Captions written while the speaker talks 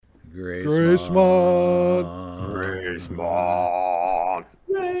Gracemont. Gracemont.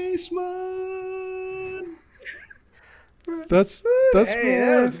 Gracemont. That's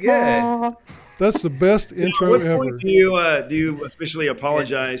That was good. That's the best intro At what point ever. do you officially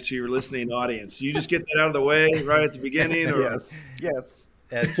apologize to your listening audience? Do you just get that out of the way right at the beginning? Or? Yes.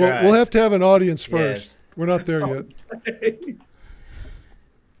 That's Well, right. we'll have to have an audience first. Yes. We're not there yet.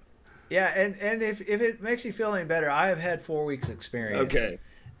 Yeah, and if it makes you feel any better, I have had 4 weeks experience. Okay.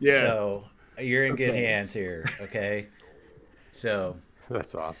 Yes. So you're in good Okay. hands here, okay? So,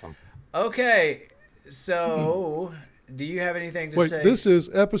 That's awesome. okay. So, do you have anything to Wait, say? this is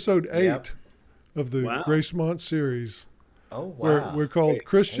episode 8 Yep. of the Wow. Gracemont series. Oh, Where wow. we're called Great.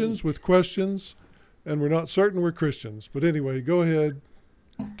 Christians 8. with Questions, and we're not certain we're Christians. But anyway, go ahead,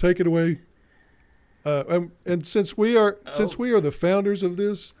 take it away. And since we are the founders of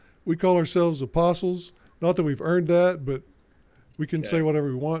this, we call ourselves apostles. Not that we've earned that, but we can say whatever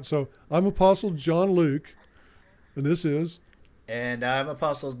we want. So I'm Apostle John Luke, and this is And I'm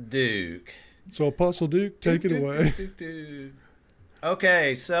Apostle Duke. so Apostle Duke. Take it away.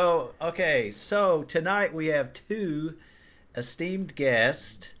 Okay, so tonight we have 2 esteemed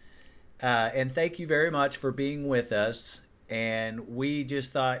guests, and thank you very much for being with us. And we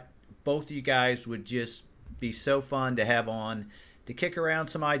just thought both of you guys would just be so fun to have on to kick around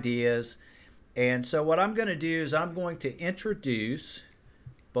some ideas. And so what I'm going to do is I'm going to introduce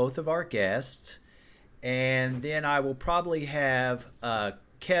both of our guests, and then I will probably have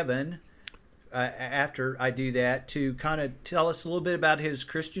Keven, after I do that, to kind of tell us a little bit about his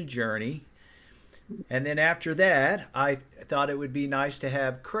Christian journey. And then after that, I thought it would be nice to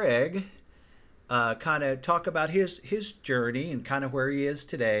have Kregg kind of talk about his journey and kind of where he is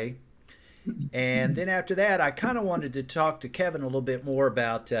today. And then after that, I kind of wanted to talk to Keven a little bit more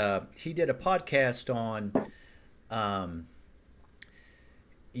about, he did a podcast on,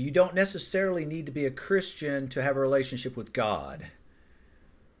 you don't necessarily need to be a Christian to have a relationship with God.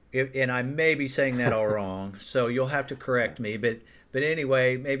 And I may be saying that all wrong, so you'll have to correct me. But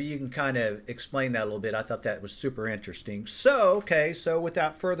anyway, maybe you can kind of explain that a little bit. I thought that was super interesting. So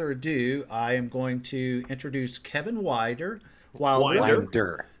without further ado, I am going to introduce Keven Wilder.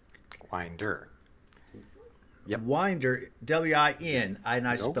 Winder. Yep. Winder, W-I-N, and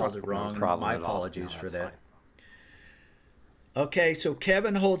I spelled it No wrong. problem My at all. apologies No, for that's that. fine. Okay, so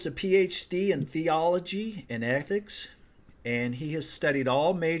Keven holds a PhD in theology and ethics, and he has studied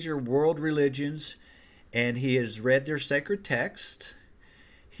all major world religions, and he has read their sacred text.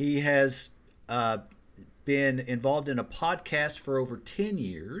 He has been involved in a podcast for over 10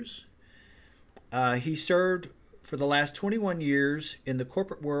 years. He served for the last 21 years in the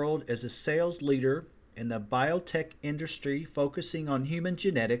corporate world as a sales leader in the biotech industry, focusing on human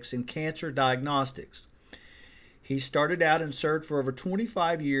genetics and cancer diagnostics. He started out and served for over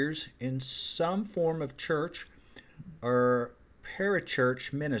 25 years in some form of church or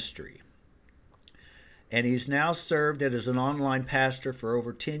parachurch ministry. And he's now served as an online pastor for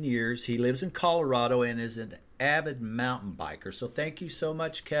over 10 years. He lives in Colorado and is an avid mountain biker. So thank you so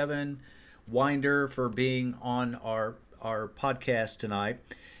much, Keven Winder, for being on our podcast tonight.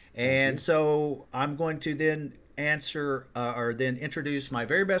 And so I'm going to then introduce my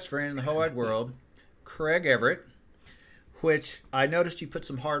very best friend in the whole wide world, Kregg Everett, which I noticed you put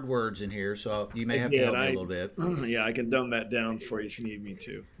some hard words in here, so you may have to help me a little bit. Yeah, I can dumb that down for you if you need me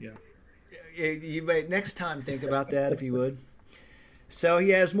to. Yeah. You may next time think about that if you would. So he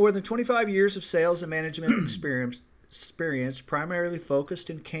has more than 25 years of sales and management experience, primarily focused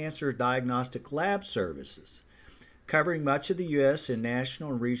in cancer diagnostic lab services, covering much of the U.S. in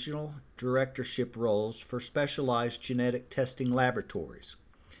national and regional directorship roles for specialized genetic testing laboratories.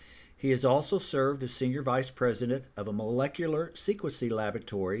 He has also served as senior vice president of a molecular sequencing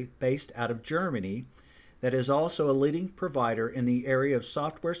laboratory based out of Germany that is also a leading provider in the area of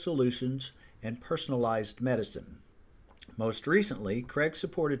software solutions and personalized medicine. Most recently, Kregg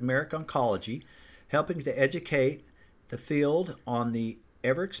supported Merck Oncology, helping to educate the field on the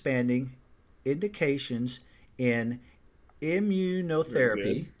ever-expanding indications in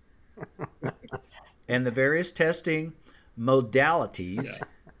immunotherapy and the various testing modalities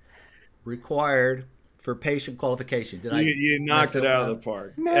required for patient qualification. You knocked it out of the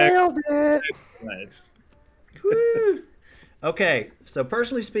park. Nailed it. Excellent. Woo! Okay, so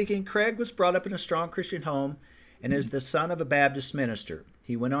personally speaking, Kregg was brought up in a strong Christian home and is the son of a Baptist minister.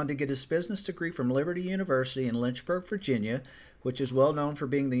 He went on to get his business degree from Liberty University in Lynchburg, Virginia, which is well known for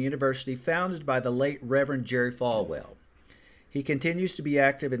being the university founded by the late Reverend Jerry Falwell. He continues to be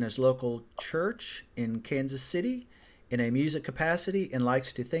active in his local church in Kansas City in a music capacity and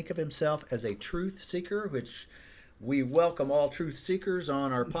likes to think of himself as a truth seeker, which We welcome all truth seekers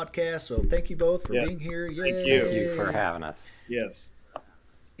on our podcast. So thank you both for being here. Yay. Thank you. Thank you for having us. Yes.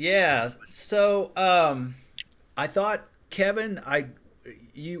 Yeah. So I thought, Keven,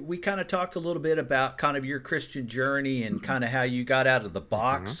 we kind of talked a little bit about kind of your Christian journey and kind of how you got out of the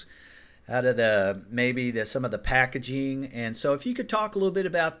box, out of some of the packaging. And so if you could talk a little bit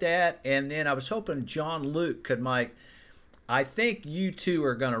about that, and then I was hoping John Luke I think you two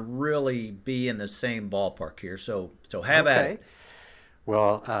are going to really be in the same ballpark here. So have at it.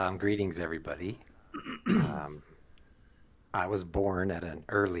 Well, greetings, everybody. I was born at an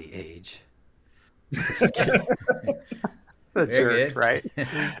early age. Just kidding. The jerk, right?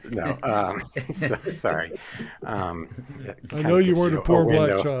 No, so, sorry. I know you weren't a poor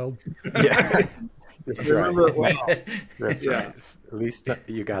black child. Yeah, that's Remember it well. That's right. At least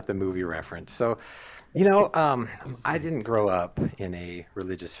you got the movie reference. So, I didn't grow up in a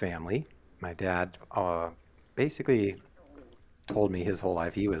religious family. My dad basically told me his whole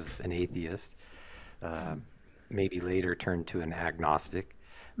life he was an atheist. Maybe later turned to an agnostic.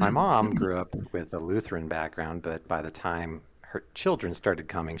 My mom grew up with a Lutheran background, but by the time her children started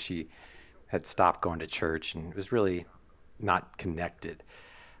coming, she had stopped going to church and was really not connected.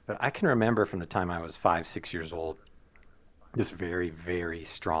 But I can remember from the time I was 5, 6 years old, this very, very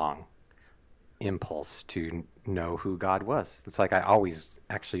strong impulse to know who God was. It's like I always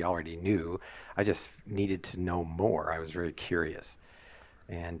actually already knew. I just needed to know more. I was very curious.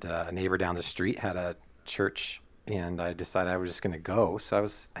 And a neighbor down the street had a church, and I decided I was just going to go. So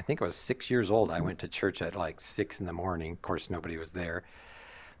I think I was 6 years old. I went to church at like 6 in the morning. Of course, nobody was there.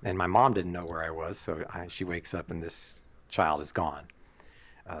 And my mom didn't know where I was. So she wakes up and this child is gone.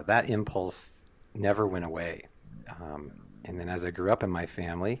 That impulse never went away. And then as I grew up in my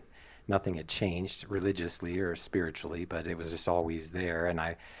family, nothing had changed religiously or spiritually, but it was just always there. And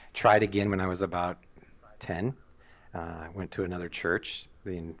I tried again when I was about 10. I went to another church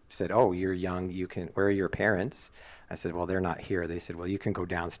and said, "Oh, you're young. Where are your parents?" I said, "Well, they're not here." They said, "Well, you can go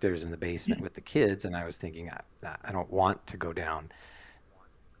downstairs in the basement with the kids." And I was thinking, I don't want to go down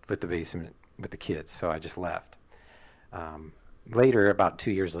with the basement with the kids. So I just left. Later, about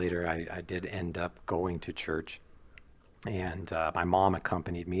 2 years later, I did end up going to church, and my mom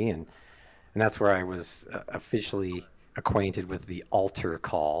accompanied me, and that's where I was officially acquainted with the altar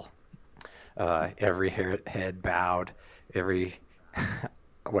call. Every head bowed, every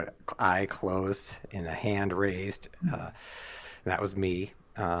eye closed, and a hand raised. That was me.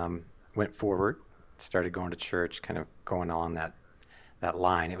 Went forward, started going to church, kind of going on that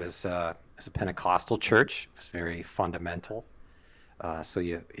line. It was a Pentecostal church. It was very fundamental. So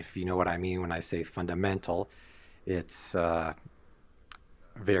if you know what I mean when I say fundamental, it's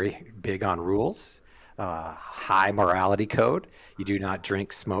very big on rules, high morality code. You do not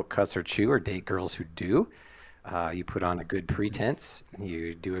drink, smoke, cuss, or chew, or date girls who do. You put on a good pretense.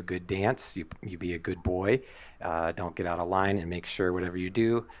 You do a good dance. You be a good boy. Don't get out of line, and make sure whatever you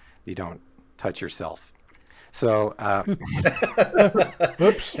do, you don't touch yourself. So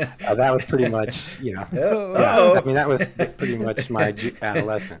Oops. that was pretty much, I mean, that was pretty much my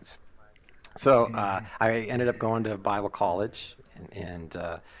adolescence. So I ended up going to Bible college and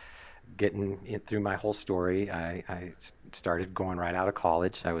getting through my whole story. I started going right out of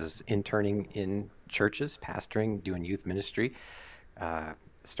college. I was interning in churches, pastoring, doing youth ministry.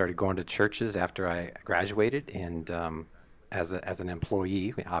 Started going to churches after I graduated, and as an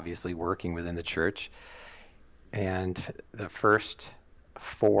employee, obviously working within the church. And the first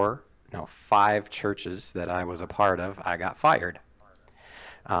 5 churches that I was a part of, I got fired.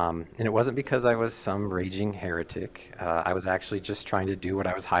 And it wasn't because I was some raging heretic. I was actually just trying to do what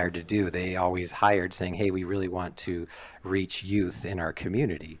I was hired to do. They always hired saying, "Hey, we really want to reach youth in our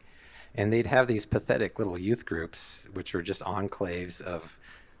community." And they'd have these pathetic little youth groups, which were just enclaves of,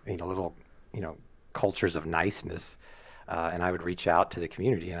 little, cultures of niceness. And I would reach out to the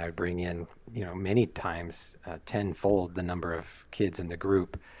community, and I would bring in, many times tenfold the number of kids in the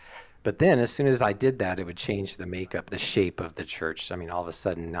group. But then as soon as I did that, it would change the makeup, the shape of the church. I mean, all of a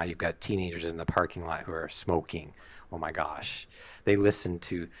sudden now you've got teenagers in the parking lot who are smoking. Oh my gosh. They listen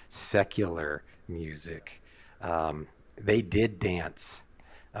to secular music. They did dance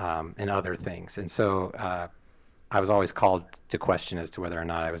and other things. And so I was always called to question as to whether or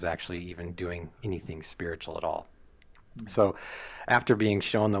not I was actually even doing anything spiritual at all. So after being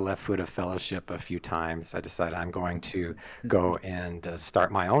shown the left foot of fellowship a few times, I decided I'm going to go and start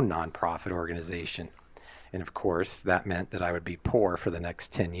my own nonprofit organization. And of course, that meant that I would be poor for the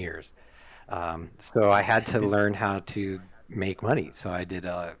next 10 years. So I had to learn how to make money. So I did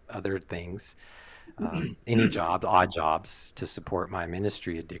other things, any job, odd jobs to support my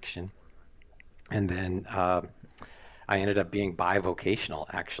ministry addiction. And then I ended up being bivocational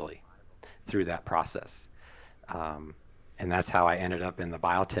actually through that process. And that's how I ended up in the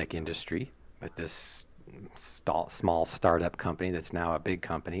biotech industry with this small startup company that's now a big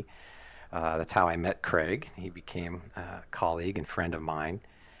company. That's how I met Kregg. He became a colleague and friend of mine.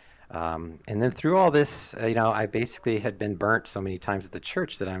 And then through all this, I basically had been burnt so many times at the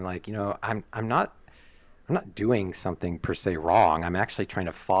church that I'm like, I'm not doing something per se wrong. I'm actually trying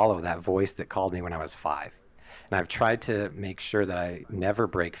to follow that voice that called me when I was 5. And I've tried to make sure that I never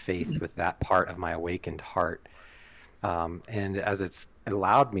break faith with that part of my awakened heart. And as it's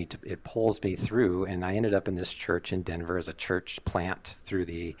allowed me to, it pulls me through. And I ended up in this church in Denver as a church plant through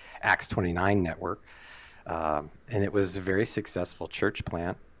the Acts 29 network. And it was a very successful church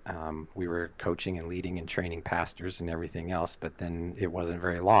plant. We were coaching and leading and training pastors and everything else, but then it wasn't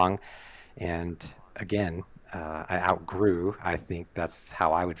very long. And again, I outgrew, I think that's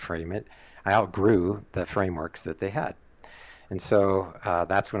how I would frame it. I outgrew the frameworks that they had. And so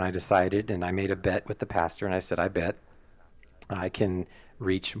that's when I decided, and I made a bet with the pastor, and I said, I bet I can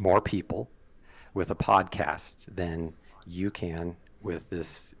reach more people with a podcast than you can with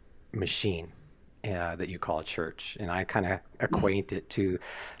this machine that you call a church. And I kind of acquaint it to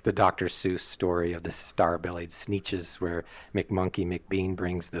the Dr. Seuss story of the star-bellied Sneetches, where McMonkey McBean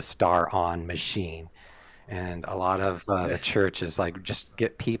brings the star-on machine. And a lot of the church is like, just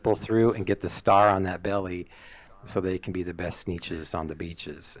get people through and get the star on that belly so they can be the best Sneetches on the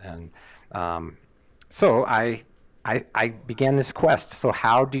beaches. And so I began this quest. So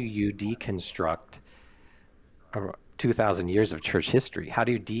how do you deconstruct 2,000 years of church history? How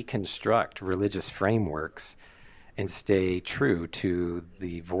do you deconstruct religious frameworks and stay true to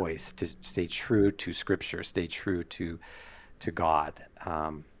the voice, to stay true to Scripture, stay true to God?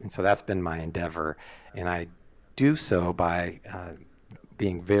 And so that's been my endeavor. And I do so by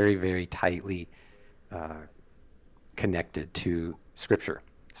being very, very tightly connected to Scripture.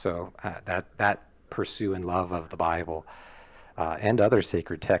 So that pursue and love of the Bible and other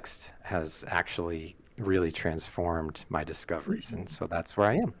sacred texts has actually really transformed my discoveries. And so that's where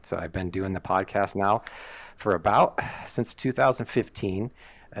I am. So I've been doing the podcast now for since 2015,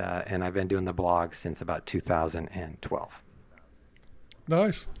 and I've been doing the blog since about 2012.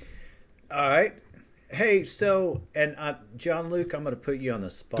 Nice. All right. Hey, so, and John Luke, I'm going to put you on the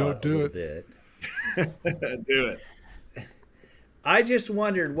spot Don't do a little it. Do bit. it. I just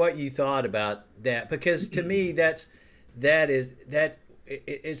wondered what you thought about that, because to me,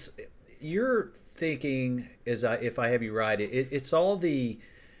 it's your thinking, if I have you right, it's all the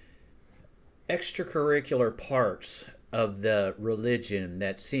extracurricular parts of the religion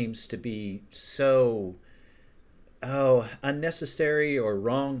that seems to be so unnecessary or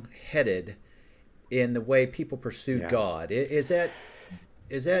wrong-headed in the way people pursue God. Is that?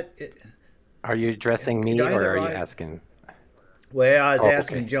 Are you addressing me, or are you asking? Well, I was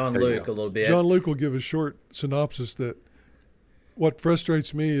asking John There you Luke go. a little bit. John Luke will give a short synopsis that what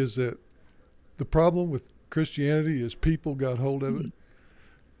frustrates me is that the problem with Christianity is people got hold of it,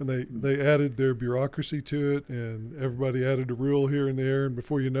 and they added their bureaucracy to it, and everybody added a rule here and there, and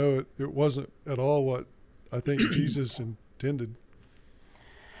before you know it, it wasn't at all what I think Jesus intended.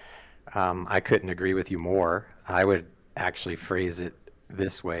 I couldn't agree with you more. I would actually phrase it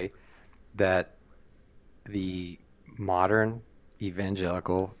this way, that the modern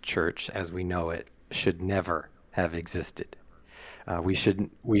evangelical church as we know it should never have existed. We should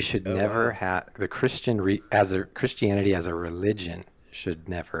never have the Christianity as a religion should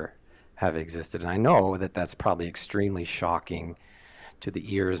never have existed. And I know that that's probably extremely shocking to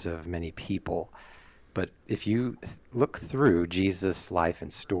the ears of many people. But if you look through Jesus' life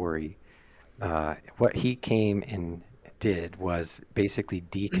and story, what he came and did was basically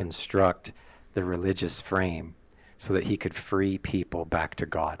deconstruct the religious frame so that he could free people back to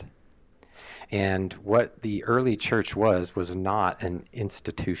God. And what the early church was not an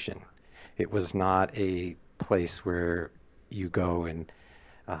institution. It was not a place where you go and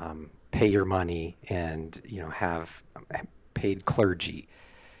pay your money and have paid clergy.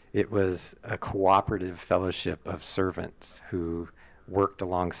 It was a cooperative fellowship of servants who worked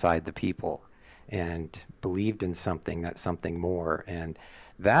alongside the people and believed in something more. And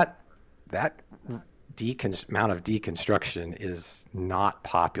that amount of deconstruction is not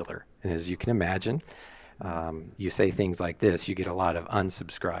popular. And as you can imagine, you say things like this, you get a lot of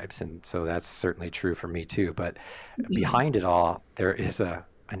unsubscribes. And so that's certainly true for me too. But behind it all, there is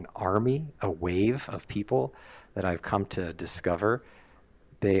an army, a wave of people that I've come to discover.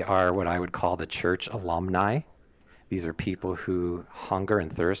 They are what I would call the church alumni. These are people who hunger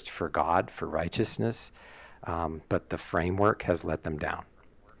and thirst for God, for righteousness, but the framework has let them down.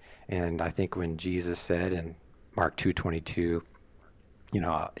 And I think when Jesus said in Mark 2:22,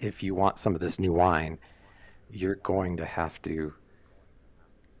 if you want some of this new wine, you're going to have to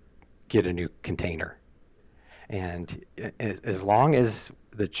get a new container. And as long as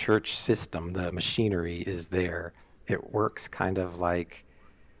the church system, the machinery is there, it works kind of like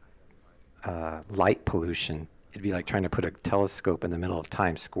light pollution. It'd be like trying to put a telescope in the middle of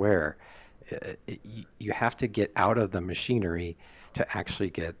Times Square. You have to get out of the machinery to actually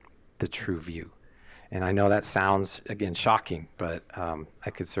get the true view. And I know that sounds, again, shocking, but I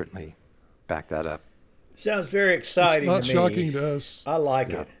could certainly back that up. Sounds very exciting to me. It's not shocking to us. I like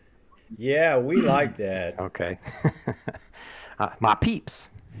it. Yeah, we like that. Okay. My peeps.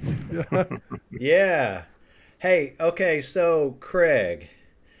 Yeah. Hey, okay, so Kregg,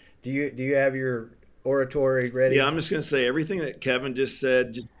 do you have your oratory ready? Yeah, I'm just going to say everything that Keven just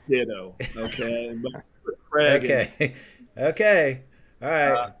said, just ditto. Okay. But Kregg. Okay. Okay. All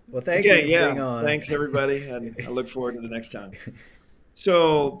right. Well, thank you for being on. Thanks, everybody. And I look forward to the next time.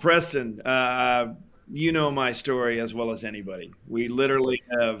 So, Preston, you know my story as well as anybody. We literally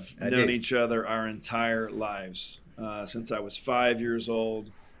have known each other our entire lives. Since I was 5 years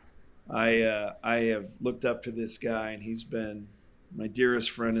old, I have looked up to this guy, and he's been my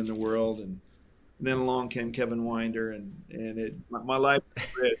dearest friend in the world. And then along came Keven Winder, and my life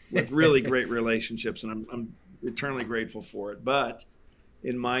was with really great relationships, and I'm eternally grateful for it. But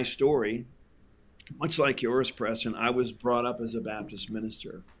in my story, much like yours, Preston, I was brought up as a Baptist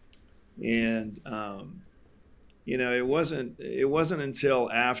minister. And, it wasn't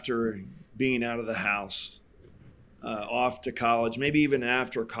until after being out of the house, off to college, maybe even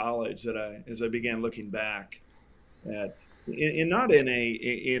after college, that as I began looking back at, and not in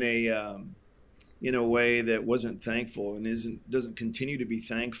a way that wasn't thankful and doesn't continue to be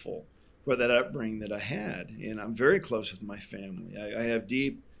thankful for that upbringing that I had. And I'm very close with my family. I have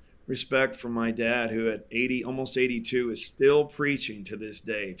deep respect for my dad, who at 80, almost 82, is still preaching to this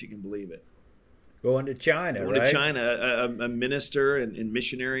day, if you can believe it. Going to China, right? To China, a minister and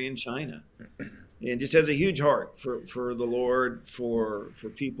missionary in China. And just has a huge heart for the Lord, for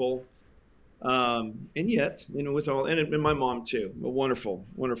people. And yet, with all, and my mom too, a wonderful,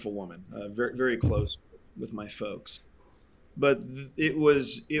 wonderful woman, very, very close with my folks. But it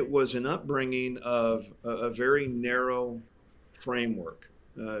was an upbringing of a very narrow framework,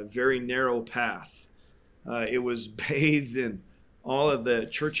 a very narrow path. It was bathed in all of the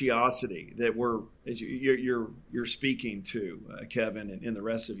churchiosity that you're speaking to, Keven, and the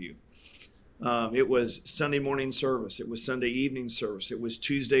rest of you. It was Sunday morning service. It was Sunday evening service. It was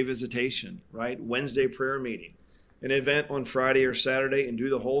Tuesday visitation, right? Wednesday prayer meeting, an event on Friday or Saturday, and do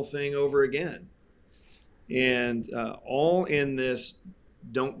the whole thing over again. And all in this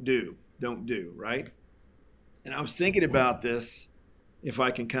don't do, right? And I was thinking about this, if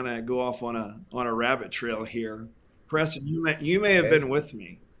I can kind of go off on a rabbit trail here. Preston, you may have been with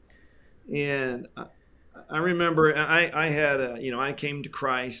me. And I remember I had I came to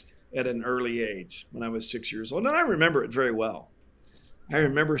Christ at an early age when I was 6 years old. And I remember it very well. I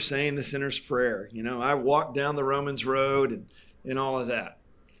remember saying the sinner's prayer. I walked down the Romans road and all of that.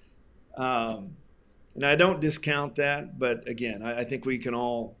 And I don't discount that, but again, I think we can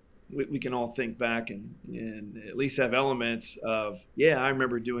all think back and at least have elements of, I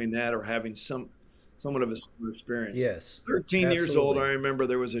remember doing that, or having somewhat of a similar experience. Yes. 13 years old, I remember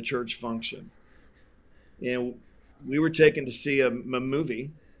there was a church function, and we were taken to see a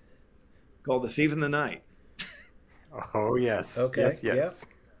movie called The Thief in the Night. Oh, yes. Okay. Yes.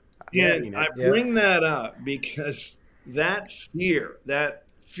 Yep. And I bring that up because that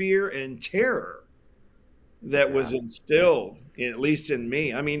fear and terror that was instilled, at least in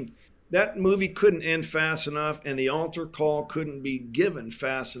me. I mean, that movie couldn't end fast enough, and the altar call couldn't be given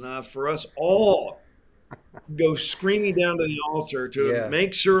fast enough for us all go screaming down to the altar to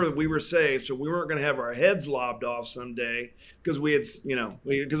make sure that we were safe, so we weren't going to have our heads lobbed off someday because we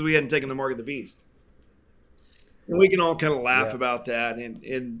hadn't taken the mark of the beast. And we can all kind of laugh about that,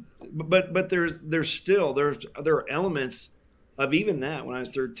 but there are elements of even that when I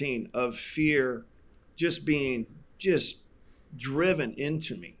was 13 of fear, just being driven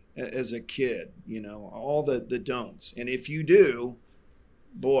into me as a kid, all the don'ts. And if you do,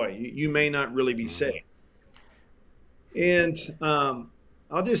 boy, you may not really be safe. And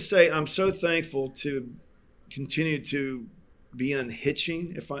I'll just say I'm so thankful to continue to be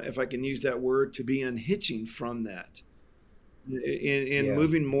unhitching, if I can use that word, to be unhitching from that and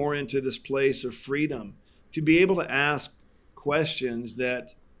moving more into this place of freedom, to be able to ask questions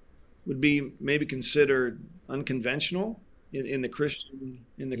that would be maybe considered unconventional in the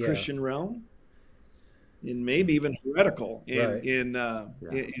Christian realm, and maybe even heretical in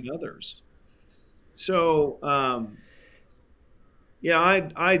others. So, yeah,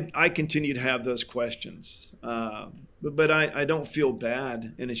 I continue to have those questions, but I don't feel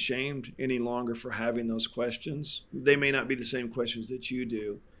bad and ashamed any longer for having those questions. They may not be the same questions that you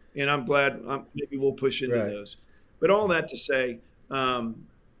do, and I'm glad. Maybe we'll push into Right. those. But all that to say, my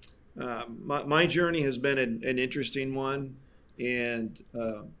journey has been an interesting one, and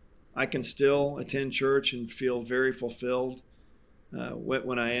I can still attend church and feel very fulfilled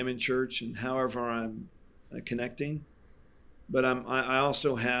when I am in church and however I'm connecting. But I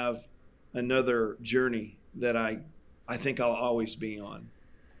also have another journey that I think I'll always be on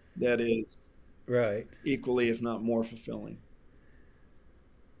that is Right. equally, if not more, fulfilling.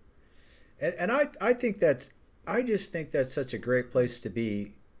 And I think that's, I just think that's such a great place to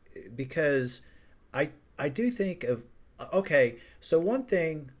be, because I do think of, okay, so one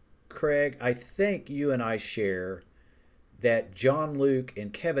thing, Kregg, I think you and I share that John Luke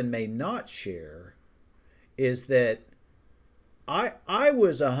and Keven may not share is that I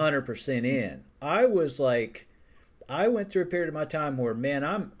was 100% in. I was like, I went through a period of my time where, man,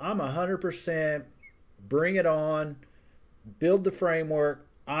 I'm 100%, bring it on, build the framework.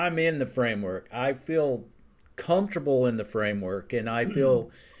 I'm in the framework. I feel comfortable in the framework, and I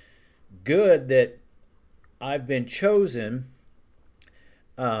feel good that I've been chosen.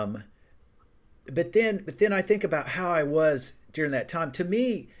 Um, but then I think about how I was during that time. To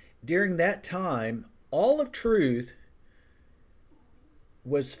me, during that time, all of truth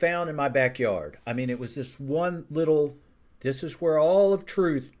was found in my backyard. I mean, it was this one little, this is where all of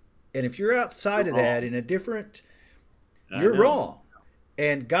truth, and if you're outside of that in a different, I you're know. wrong.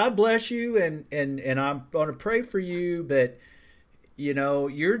 And God bless you, and I'm going to pray for you, but you know,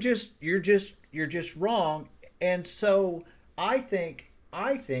 you're just wrong. And so I think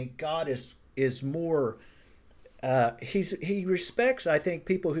God is more, he respects, I think,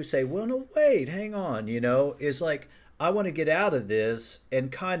 people who say, well, no, wait, hang on, is like, I want to get out of this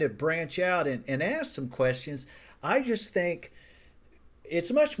and kind of branch out and ask some questions. I just think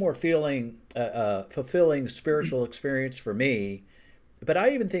it's a much more fulfilling spiritual experience for me. But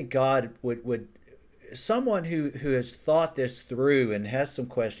I even think God would someone who has thought this through and has some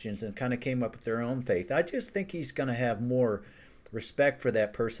questions and kind of came up with their own faith. I just think he's going to have more respect for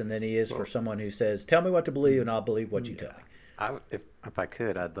that person than he is for someone who says, "Tell me what to believe, and I'll believe what you tell me." If I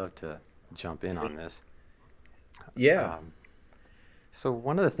could, I'd love to jump in on this. Yeah. Um, so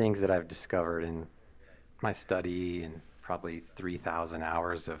one of the things that I've discovered in my study and probably 3,000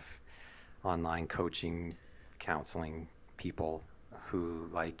 hours of online coaching, counseling people who,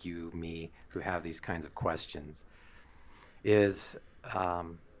 like you, me, who have these kinds of questions, is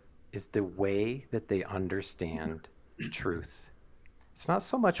um, is the way that they understand truth. It's not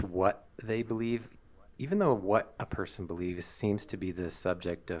so much what they believe, even though what a person believes seems to be the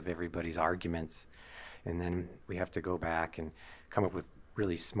subject of everybody's arguments. And then we have to go back and come up with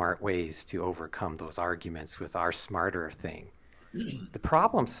really smart ways to overcome those arguments with our smarter thing. The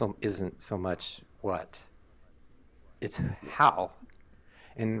problem isn't so much what, it's how.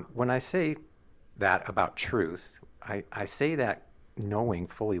 And when I say that about truth, I say that knowing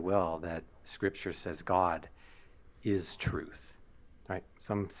fully well that Scripture says God is truth, right?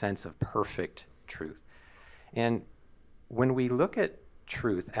 Some sense of perfect truth. And when we look at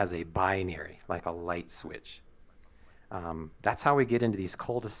truth as a binary, like a light switch, that's how we get into these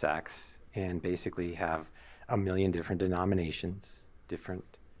cul-de-sacs and basically have a million different denominations, different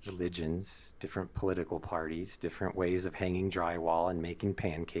religions, different political parties, different ways of hanging drywall and making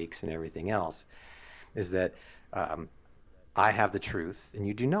pancakes and everything else, is that I have the truth and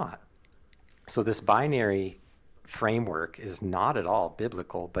you do not. So this binary framework is not at all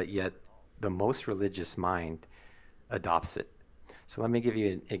biblical, but yet the most religious mind adopts it. So let me give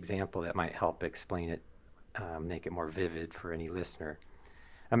you an example that might help explain it, make it more vivid for any listener.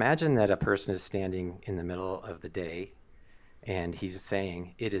 Imagine that a person is standing in the middle of the day and he's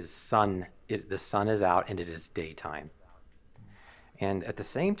saying, the sun is out and it is daytime. And at the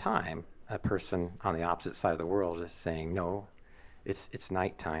same time, a person on the opposite side of the world is saying, no, it's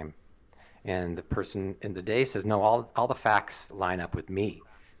nighttime. And the person in the day says, no, all the facts line up with me.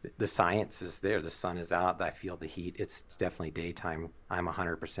 The science is there. The sun is out. I feel the heat. It's definitely daytime. I'm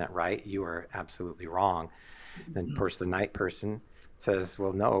 100% right. You are absolutely wrong. Then, of course, the night person says,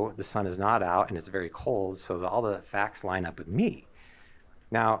 well, no, the sun is not out and it's very cold. So all the facts line up with me.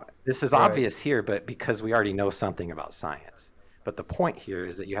 Now, this is Right. obvious here, but because we already know something about science. But the point here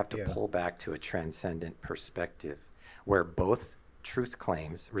is that you have to Yeah. pull back to a transcendent perspective where both truth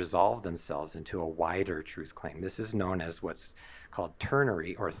claims resolve themselves into a wider truth claim. This is known as what's called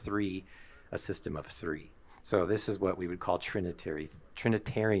ternary or a system of three. So this is what we would call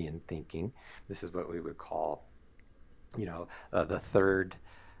Trinitarian thinking. This is what we would call, the third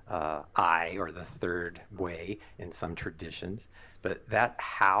eye, or the third way in some traditions. But that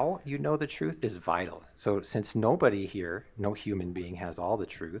how you know the truth is vital. So since nobody here, no human being has all the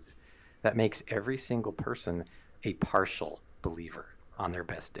truth, that makes every single person a partial believer on their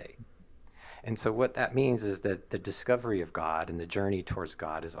best day. And so what that means is that the discovery of God and the journey towards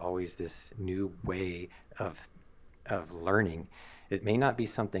God is always this new way of learning. It may not be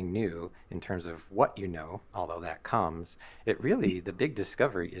something new in terms of what you know, although that comes. The big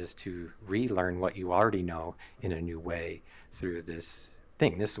discovery is to relearn what you already know in a new way through this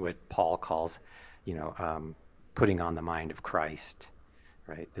thing. This is what Paul calls, putting on the mind of Christ,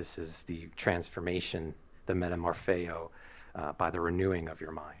 right? This is the transformation, the metamorpheo, by the renewing of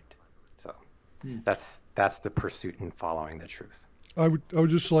your mind. So that's the pursuit in following the truth. I would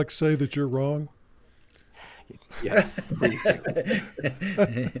just like to say that you're wrong. Yes, please do.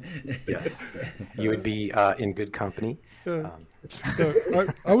 Yes, you would be in good company.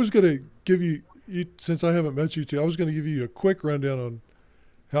 I was going to give you, since I haven't met you two, I was going to give you a quick rundown on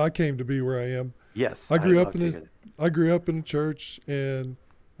how I came to be where I am. Yes, I grew up in a church, and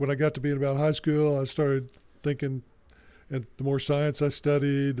when I got to be in about high school, I started thinking, and the more science I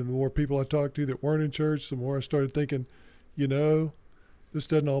studied and the more people I talked to that weren't in church, the more I started thinking, this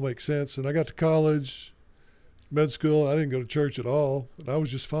doesn't all make sense. And I got to college, med school, I didn't go to church at all, and I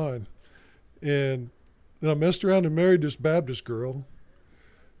was just fine. And then I messed around and married this Baptist girl.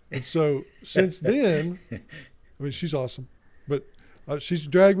 And so since then, she's awesome, but she's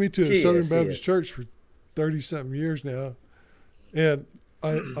dragged me to a Southern Baptist church for 30-something years now. And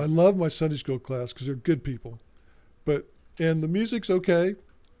I love my Sunday school class because they're good people. And the music's okay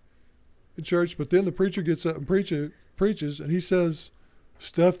in church, but then the preacher gets up and preaches, and he says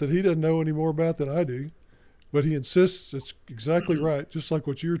stuff that he doesn't know any more about than I do. But he insists it's exactly right, just like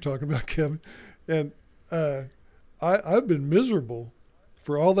what you were talking about, Kevin. And I've been miserable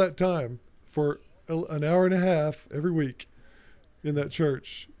for all that time, for an hour and a half every week in that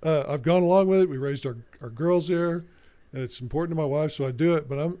church. I've gone along with it. We raised our girls there, and it's important to my wife, so I do it.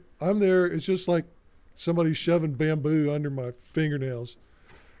 But I'm there. It's just like somebody shoving bamboo under my fingernails.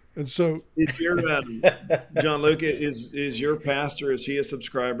 And so is your John Luke, is your pastor, is he a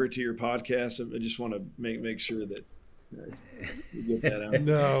subscriber to your podcast? I just want to make sure that you get that out.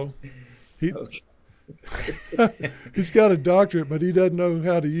 No. He's got a doctorate, but he doesn't know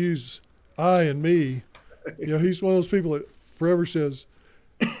how to use I and me. He's one of those people that forever says,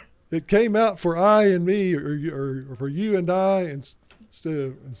 it came out for I and me, or for you and I,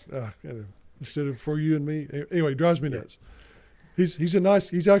 instead of for you and me. Anyway, it drives me nuts.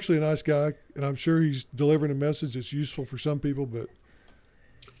 He's actually a nice guy, and I'm sure he's delivering a message that's useful for some people, but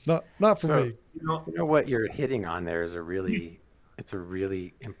not for me. What you're hitting on there is a really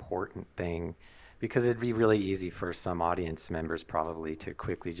important thing, because it'd be really easy for some audience members probably to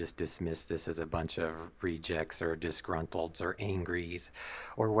quickly just dismiss this as a bunch of rejects or disgruntled's or angries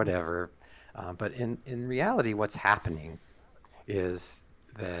or whatever. But in reality, what's happening is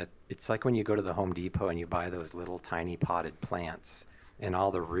that it's like when you go to the Home Depot and you buy those little tiny potted plants, and all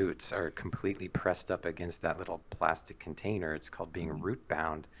the roots are completely pressed up against that little plastic container. It's called being root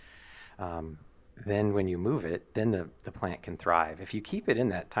bound. Then when you move it, then the plant can thrive. If you keep it in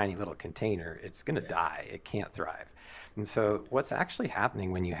that tiny little container, it's going to die. It can't thrive. And so what's actually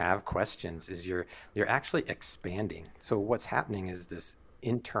happening when you have questions is you're actually expanding. So what's happening is this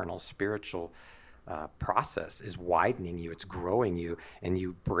internal spiritual process is widening you, it's growing you, and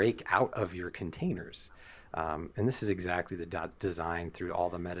you break out of your containers. And this is exactly the design through all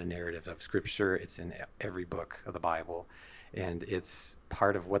the meta-narrative of Scripture. It's in every book of the Bible. And it's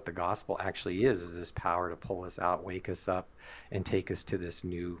part of what the gospel actually is this power to pull us out, wake us up, and take us to this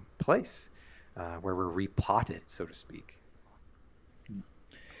new place where we're repotted, so to speak.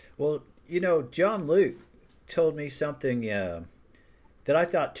 Well, John Luke told me something that I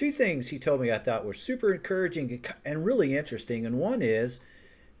thought, two things he told me I thought were super encouraging and really interesting. And one is,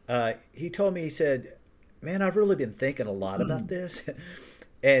 he told me, he said, man, I've really been thinking a lot about this.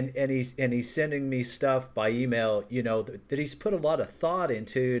 and he's sending me stuff by email, that he's put a lot of thought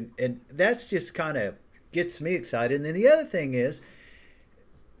into. And that's just kind of gets me excited. And then the other thing is,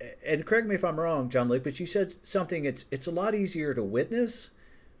 and correct me if I'm wrong, John Luke, but you said something, it's a lot easier to witness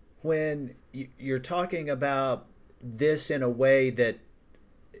when you're talking about this in a way that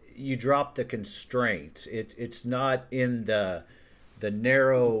you drop the constraints. It's not in the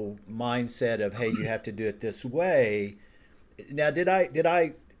narrow mindset of, hey, you have to do it this way. Now, did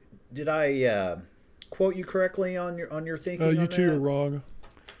I quote you correctly on your thinking? You two are wrong.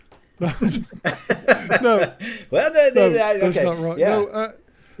 No, Well, that's okay. not right. Yeah.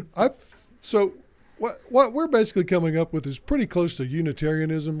 No, so what we're basically coming up with is pretty close to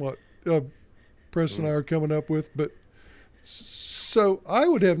Unitarianism. What Press and I are coming up with, but so I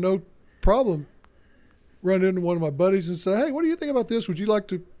would have no problem running into one of my buddies and say, "Hey, what do you think about this? Would you like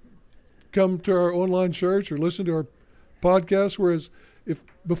to come to our online church or listen to our podcast?" Whereas if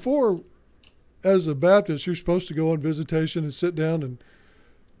before, as a Baptist, you're supposed to go on visitation and sit down and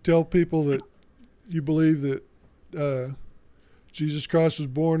tell people that you believe that Jesus Christ was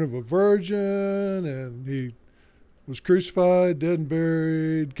born of a virgin and he was crucified, dead and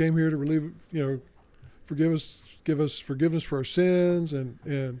buried, came here to relieve, give us forgiveness for our sins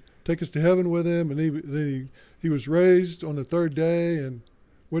and take us to heaven with him. And he was raised on the third day and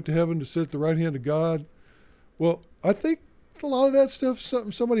went to heaven to sit at the right hand of God. Well, I think a lot of that stuff is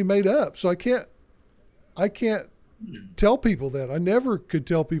something somebody made up. So I can't tell people that. I never could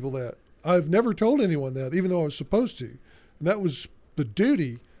tell people that. I've never told anyone that, even though I was supposed to. And that was the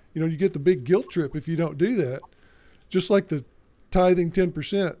duty. You get the big guilt trip if you don't do that. Just like the tithing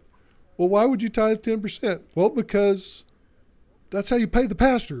 10%. Well, why would you tithe 10%? Well, because that's how you pay the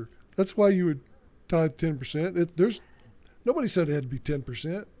pastor. That's why you would tithe 10%. Nobody said it had to be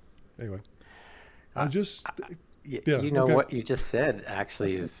 10%. Anyway, what you just said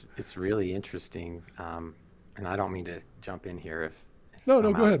actually it's really interesting. And I don't mean to jump in here if I'm go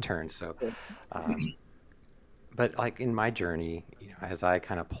out ahead. of turn. So, but like in my journey, as I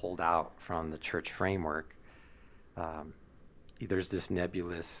kind of pulled out from the church framework, there's this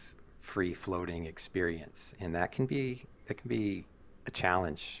nebulous, free-floating experience, and that can be a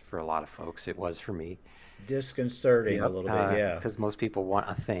challenge for a lot of folks. It was for me. Disconcerting a little bit, yeah. Because most people want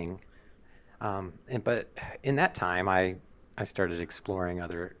a thing, but in that time, I started exploring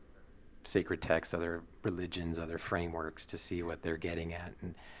other sacred texts, other religions, other frameworks to see what they're getting at,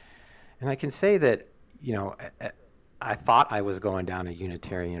 and I can say that I thought I was going down a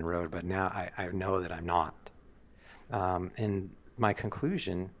Unitarian road, but now I know that I'm not. And my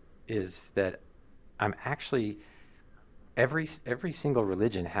conclusion is that I'm actually every single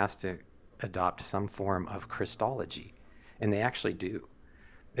religion has to adopt some form of Christology, and they actually do.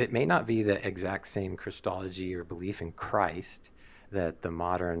 It may not be the exact same Christology or belief in Christ that the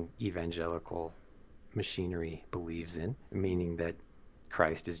modern evangelical machinery believes in, meaning that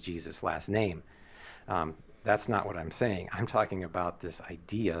Christ is Jesus' last name. That's not what I'm saying. I'm talking about this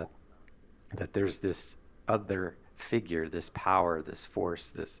idea that there's this other figure, this power, this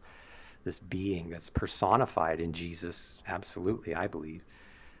force, this being that's personified in Jesus, absolutely, I believe,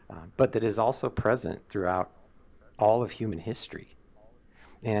 but that is also present throughout all of human history.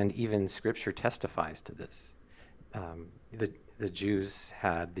 And even Scripture testifies to this. The Jews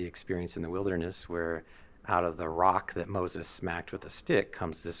had the experience in the wilderness where out of the rock that Moses smacked with a stick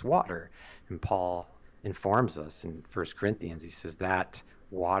comes this water. And Paul informs us in 1 Corinthians, he says that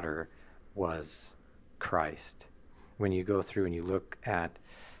water was Christ. When you go through and you look at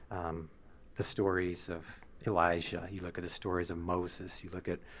the stories of Elijah, you look at the stories of Moses, you look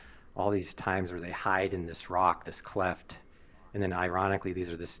at all these times where they hide in this rock, this cleft, and then ironically,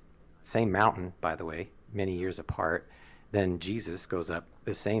 these are this same mountain, by the way, many years apart. Then Jesus goes up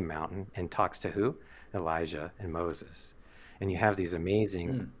the same mountain and talks to who? Elijah and Moses. And you have these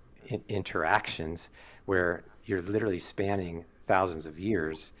amazing interactions where you're literally spanning thousands of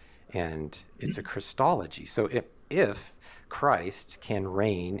years, and it's a Christology. So if Christ can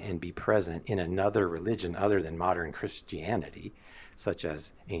reign and be present in another religion other than modern Christianity, such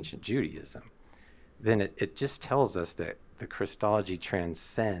as ancient Judaism, then it just tells us that the Christology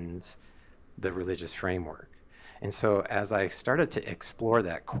transcends the religious framework. And so as I started to explore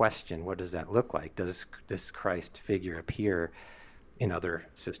that question, what does that look like? Does this Christ figure appear in other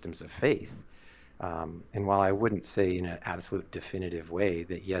systems of faith? And while I wouldn't say in an absolute definitive way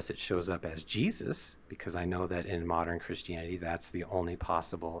that yes, it shows up as Jesus, because I know that in modern Christianity, that's the only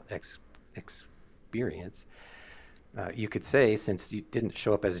possible experience. You could say, since you didn't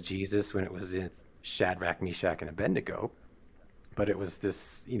show up as Jesus when it was in Shadrach, Meshach, and Abednego, but it was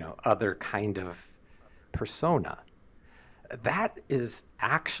this, other kind of persona, that is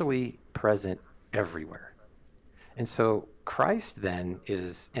actually present everywhere. And so Christ then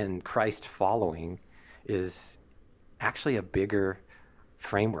and Christ following is actually a bigger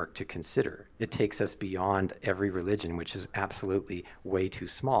framework to consider. It takes us beyond every religion, which is absolutely way too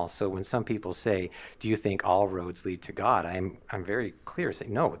small. So when some people say, do you think all roads lead to God? I'm very clear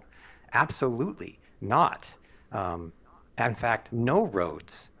saying, no, absolutely not. In fact, no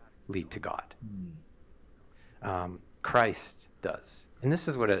roads lead to God. Christ does. And this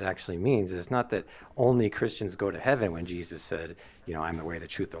is what it actually means. It's not that only Christians go to heaven when Jesus said, I'm the way, the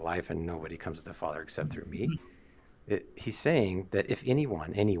truth, the life, and nobody comes to the Father except through me. He's saying that if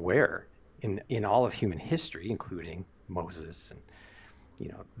anyone, anywhere in all of human history, including Moses and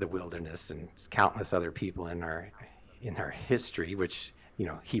the wilderness and countless other people in our history, which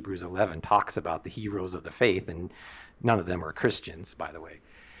Hebrews 11 talks about the heroes of the faith, and none of them are Christians, by the way.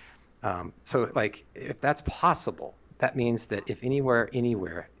 So like, if that's possible, that means that if anywhere,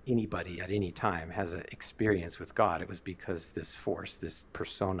 anybody at any time has an experience with God, it was because this force, this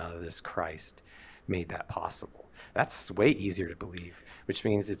persona, this Christ made that possible. That's way easier to believe, which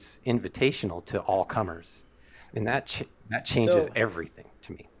means it's invitational to all comers. And that changes everything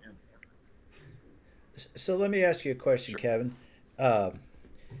to me. So let me ask you a question, Sure. Keven.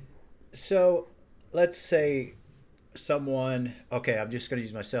 So let's say someone, okay, I'm just going to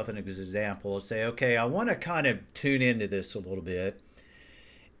use myself as an example. Say, okay, I want to kind of tune into this a little bit.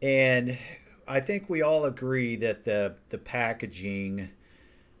 And I think we all agree that the packaging,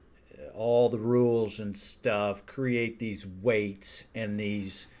 all the rules and stuff create these weights and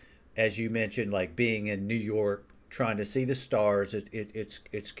these, as you mentioned, like being in New York trying to see the stars.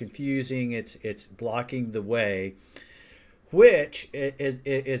 It's confusing. It's blocking the way. Which is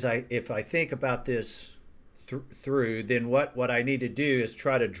if I think about this through, then what I need to do is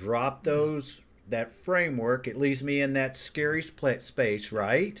try to drop that framework. It leaves me in that scary split space,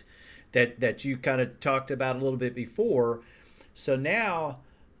 right? That you kind of talked about a little bit before. So now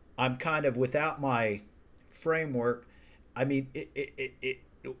I'm kind of without my framework. I mean,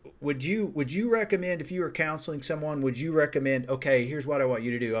 would you recommend, if you were counseling someone, would you recommend, okay, here's what I want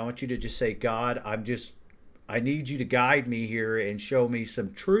you to do. I want you to just say, God, I need you to guide me here and show me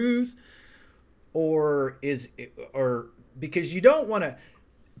some truth, or because you don't want to,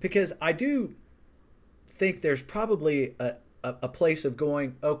 because I do think there's probably a place of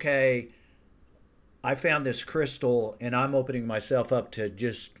going, okay, I found this crystal and I'm opening myself up to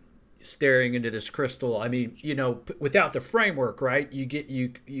just staring into this crystal. I mean, without the framework, right?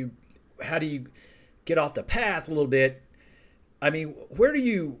 You how do you get off the path a little bit? I mean, where do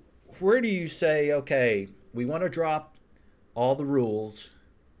you say, okay, we want to drop all the rules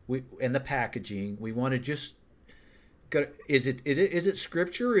and the packaging. We want to just go. Is it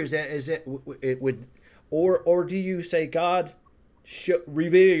scripture? Is it would, or do you say, God,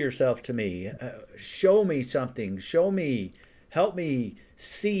 reveal yourself to me, show me something, help me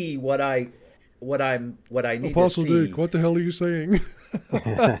see what I need Apostle to see. Duke, what the hell are you saying?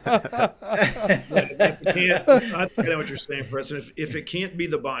 I think I know what you're saying, President. If it can't be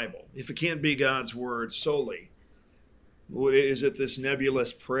the Bible, if it can't be God's word solely, is it this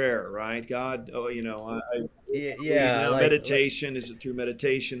nebulous prayer, right? God, meditation. Is it through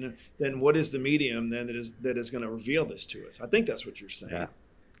meditation? Then what is the medium then that is going to reveal this to us? I think that's what you're saying. Yeah,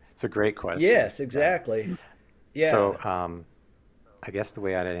 it's a great question. Yes, exactly. Yeah. So I guess the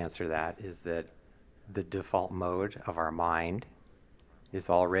way I'd answer that is that the default mode of our mind is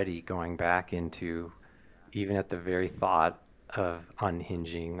already going back into, even at the very thought of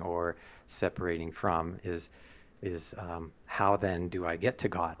unhinging or separating from, is how then do I get to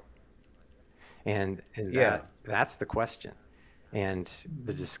God? And that's the question. And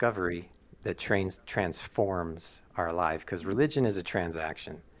the discovery that transforms our life, because religion is a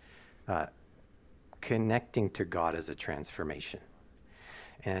transaction. Connecting to God is a transformation.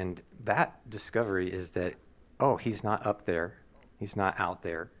 And that discovery is that, oh, he's not up there. He's not out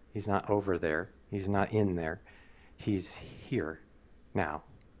there. He's not over there. He's not in there. He's here now.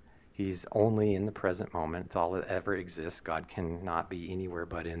 He's only in the present moment. It's all that ever exists. God cannot be anywhere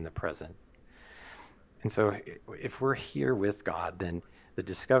but in the present. And so if we're here with God, then the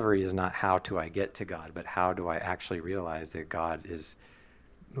discovery is not how do I get to God, but how do I actually realize that God is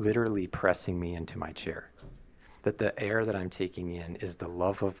literally pressing me into my chair. That the air that I'm taking in is the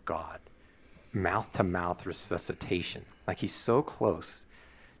love of God, mouth-to-mouth resuscitation. Like he's so close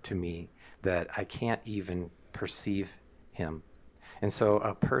to me that I can't even perceive him. And so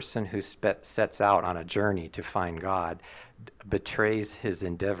a person who sets out on a journey to find God betrays his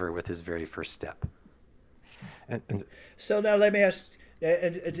endeavor with his very first step. So now let me ask,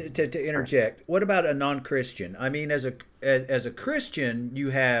 to interject, what about a non-Christian? I mean, as a Christian,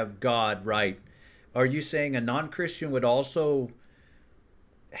 you have God, right? Are you saying a non-Christian would also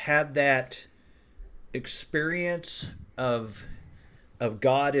have that experience of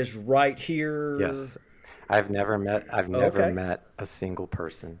God is right here? Yes. I've never met a single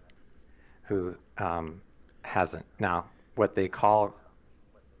person who hasn't. Now, what they call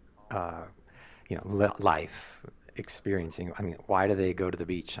life experiencing, I mean, why do they go to the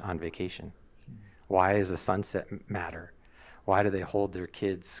beach on vacation? Why does the sunset matter? Why do they hold their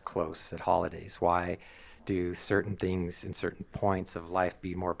kids close at holidays? Why do certain things in certain points of life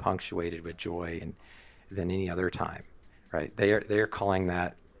be more punctuated with joy than any other time, right? They're calling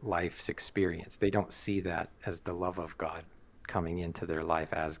that life's experience. They don't see that as the love of God coming into their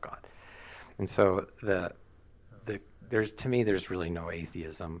life as God. And so there's really no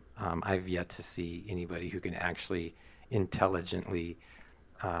atheism. I've yet to see anybody who can actually intelligently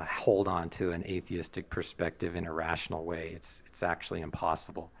hold on to an atheistic perspective in a rational way. It's actually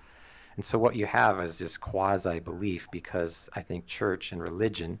impossible. And so what you have is this quasi-belief, because I think church and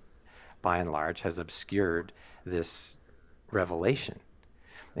religion, by and large, has obscured this revelation.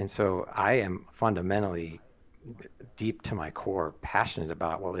 And so I am fundamentally, deep to my core, passionate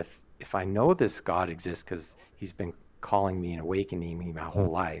about, well, if I know this God exists because he's been calling me and awakening me my whole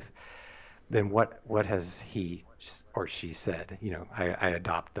life, then what has he or she said? You know, I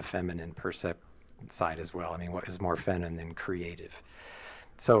adopt the feminine side as well. I mean, what is more feminine than creative?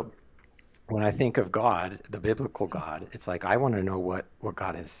 So when I think of God, the biblical God, it's like I want to know what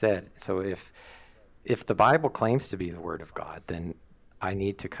God has said. So if the Bible claims to be the Word of God, then I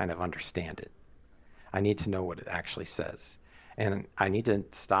need to kind of understand it. I need to know what it actually says. And I need to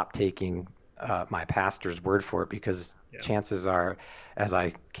stop taking my pastor's word for it, because chances are, as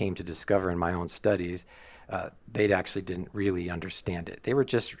I came to discover in my own studies, they actually didn't really understand it. They were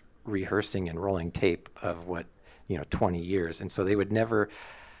just rehearsing and rolling tape of 20 years. And so they would never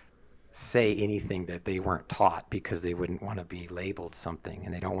say anything that they weren't taught, because they wouldn't want to be labeled something,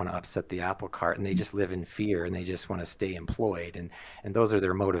 and they don't want to upset the apple cart, and they just live in fear, and they just want to stay employed, and those are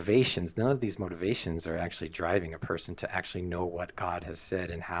their motivations. None of these motivations are actually driving a person to actually know what God has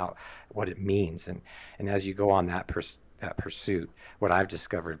said and what it means. And as you go on that pursuit, what I've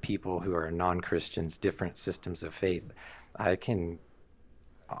discovered, people who are non-Christians, different systems of faith,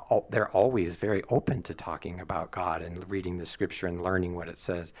 they're always very open to talking about God and reading the scripture and learning what it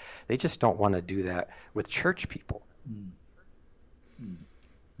says. They just don't want to do that with church people.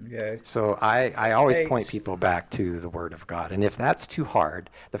 Okay. So I always point people back to the Word of God. And if that's too hard,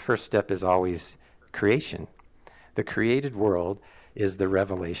 the first step is always creation. The created world is the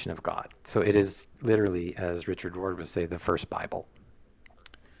revelation of God. So it is literally, as Richard Ward would say, the first Bible.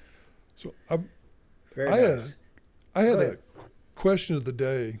 So Nice. I had a question of the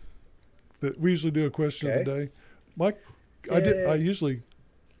day that we usually do. A question of the day, Mike. I usually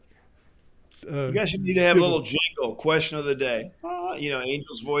you guys need to have a little jingle, question of the day,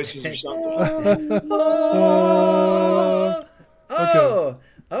 angels' voices or something.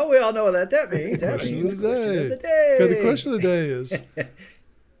 We all know what that means. That means question of the day. Okay, the question of the day is,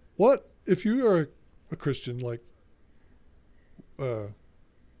 what if you are a Christian, like at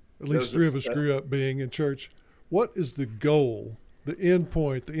least three of us grew up being in church? What is the goal, the end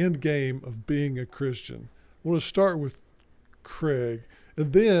point, the end game of being a Christian? I want to start with Kregg,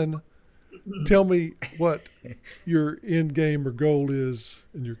 and then tell me what your end game or goal is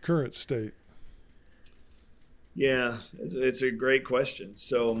in your current state. Yeah, it's a great question.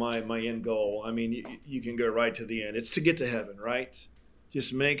 So my end goal, I mean, you can go right to the end. It's to get to heaven, right?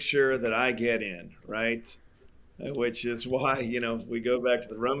 Just make sure that I get in, right? Which is why, we go back to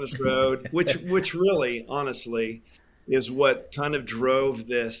the Romans road, which really, honestly, is what kind of drove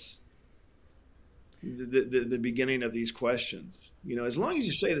this, the beginning of these questions. As long as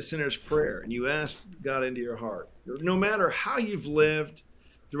you say the sinner's prayer and you ask God into your heart, no matter how you've lived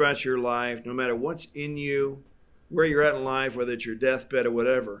throughout your life, no matter what's in you, where you're at in life, whether it's your deathbed or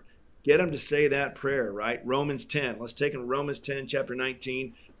whatever, get them to say that prayer, right? Romans 10. Let's take in Romans 10, chapter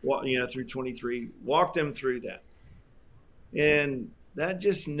 19, through 23. Walk them through that. And that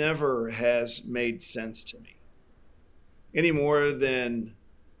just never has made sense to me any more than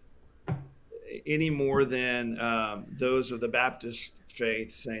those of the Baptist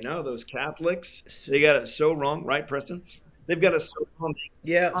faith saying, "Oh, those Catholics, they got it so wrong," right, Preston? They've got it so wrong.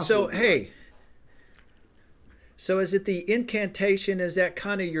 Yeah. So hey, so is it the incantation? Is that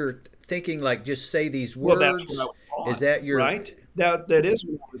kind of your thinking? Like just say these words. Well, that's what I was taught, is that your right? That is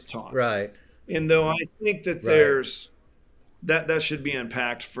what I was taught, right? And though I think that there's that should be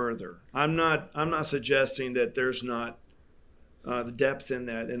unpacked further. I'm not suggesting that there's not the depth in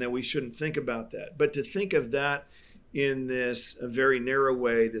that and that we shouldn't think about that. But to think of that in this a very narrow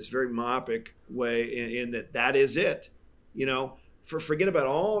way, this very myopic way, in that is it, forget about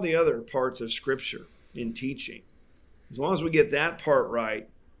all the other parts of Scripture in teaching. As long as we get that part right,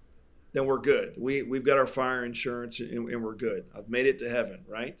 then we're good. We've got our fire insurance and we're good. I've made it to heaven,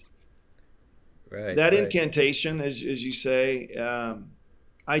 right? Right. That incantation, as you say,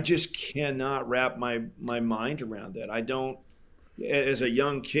 I just cannot wrap my mind around that. I don't. As a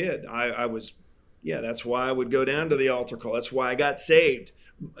young kid, I was Yeah, that's why I would go down to the altar call. That's why I got saved,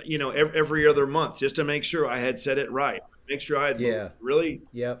 every other month, just to make sure I had said it right. Make sure I had really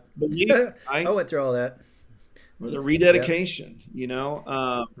Yep. believed, right? I went through all that. Or the rededication,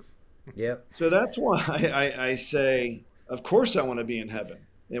 Yep. So that's why I say, of course I want to be in heaven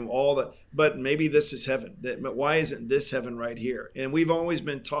and all that, but maybe this is heaven. Why isn't this heaven right here? And we've always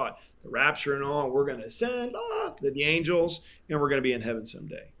been taught the rapture and all, we're going to ascend the angels, and we're going to be in heaven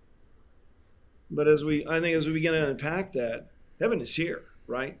someday. But as we begin to unpack that, heaven is here,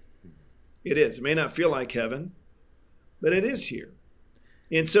 right? It is. It may not feel like heaven, but it is here.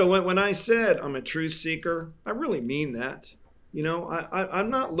 And so when I said I'm a truth seeker, I really mean that. I'm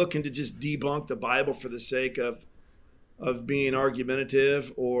not looking to just debunk the Bible for the sake of being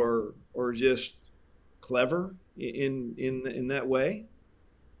argumentative or just clever in that way.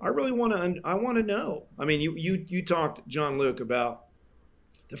 I really want to know. I mean, you talked, John Luke, about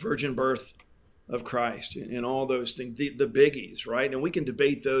the virgin birth of Christ and all those things, the biggies, right? And we can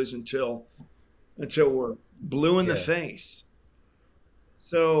debate those until we're blue in the face.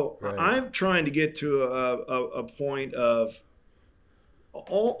 So right. I'm trying to get to a point of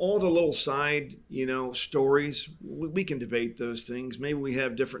all the little side, stories. We can debate those things. Maybe we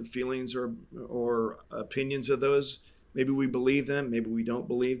have different feelings or opinions of those. Maybe we believe them. Maybe we don't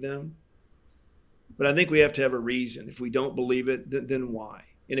believe them. But I think we have to have a reason. If we don't believe it, then why?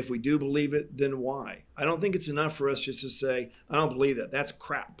 And if we do believe it, then why? I don't think it's enough for us just to say, I don't believe that. That's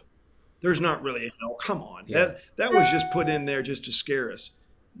crap. There's not really a hell. Come on. Yeah. That was just put in there just to scare us.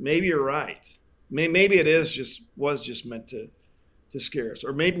 Maybe you're right. Maybe it was just meant to scare us.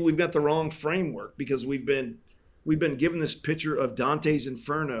 Or maybe we've got the wrong framework because we've been given this picture of Dante's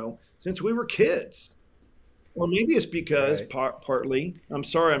Inferno since we were kids. Or maybe it's because partly, I'm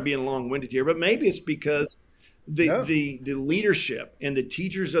sorry I'm being long-winded here, but maybe it's because the leadership and the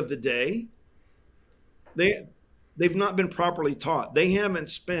teachers of the day, they've not been properly taught. They haven't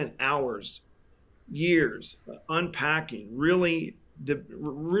spent hours, years unpacking, really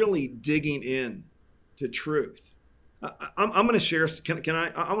digging in to truth. I'm going to share.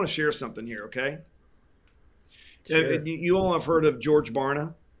 I want to share something here, okay? Sure. You all have heard of George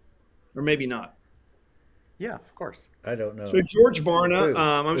Barna, or maybe not. Yeah, of course. I don't know. So George Barna,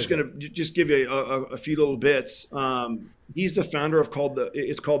 I'm just going to just give you a few little bits. He's the founder of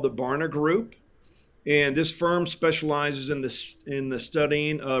it's called the Barna Group, and this firm specializes in the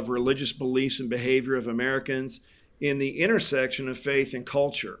studying of religious beliefs and behavior of Americans in the intersection of faith and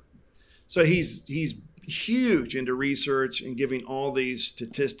culture. So he's huge into research and giving all these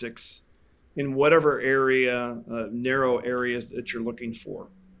statistics in whatever area, narrow areas that you're looking for.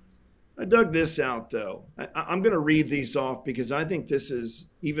 I dug this out, though. I'm going to read these off because I think this is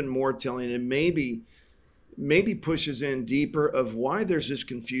even more telling and maybe pushes in deeper of why there's this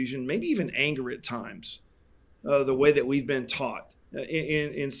confusion, maybe even anger at times, the way that we've been taught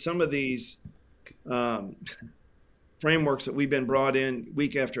in some of these frameworks that we've been brought in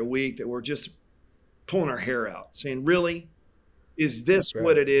week after week that we're just pulling our hair out, saying, really? Is this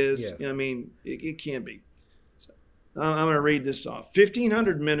what it is? Yeah. I mean, it can't be. I'm going to read this off.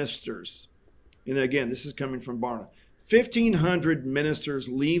 1,500 ministers, and again, this is coming from Barna. 1,500 ministers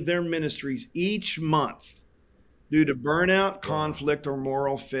leave their ministries each month due to burnout, conflict, or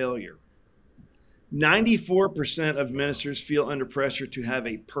moral failure. 94% of ministers feel under pressure to have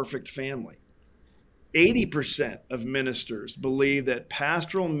a perfect family. 80% of ministers believe that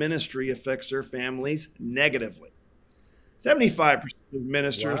pastoral ministry affects their families negatively. 75% of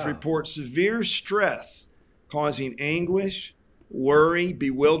ministers report severe stress causing anguish, worry,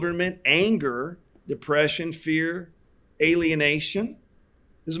 bewilderment, anger, depression, fear, alienation.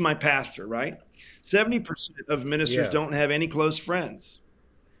 This is my pastor, right? 70% of ministers don't have any close friends.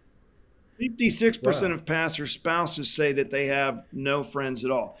 56% of pastors' spouses say that they have no friends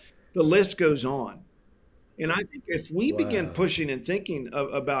at all. The list goes on. And I think if we begin pushing and thinking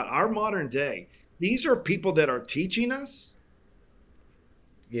about our modern day, these are people that are teaching us.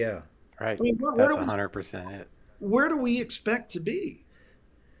 Yeah. Right. I mean, that's 100% it. Where do we expect to be?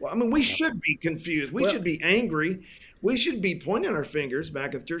 Well, I mean, we should be confused. We should be angry. We should be pointing our fingers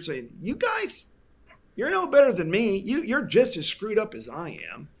back at the church saying, you guys, you're no better than me. You're just as screwed up as I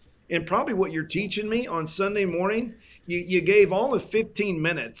am. And probably what you're teaching me on Sunday morning, you gave all of 15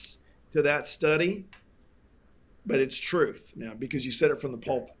 minutes to that study, but it's truth now because you said it from the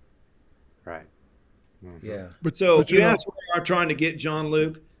pulpit. Right. Mm-hmm. Yeah. But you asked where we are trying to get, John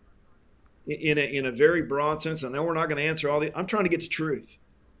Luke, in a very broad sense. I know we're not going to answer all I'm trying to get to truth.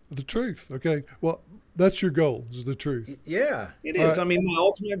 The truth. Okay. Well, that's your goal, is the truth. Yeah. It is. Right. I mean, my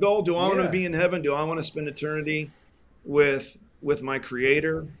ultimate goal, do I want to be in heaven? Do I want to spend eternity with with my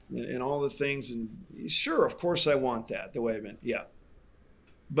Creator and all the things. And sure, of course, I want that the way I've been. Yeah,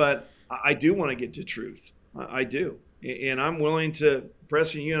 but I do want to get to truth. I do, and I'm willing to.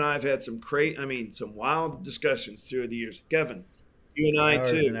 Preston, you and I have had some some wild discussions through the years. Keven, you and I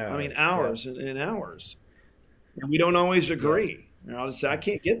Hours too. and hours, hours and hours, and we don't always agree. And I'll just say I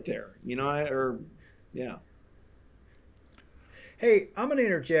can't get there. Yeah. Hey, I'm going to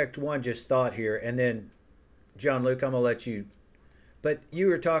interject one just thought here, and then, John Luke, I'm going to let you. But you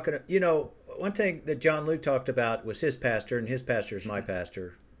were talking, one thing that John Luke talked about was his pastor, and his pastor is my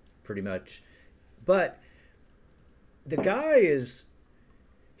pastor, pretty much. But the guy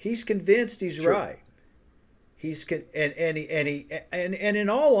he's convinced he's Sure. right. And in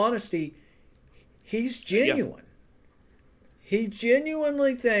all honesty, he's genuine. Yeah. He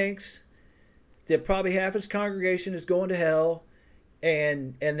genuinely thinks that probably half his congregation is going to hell.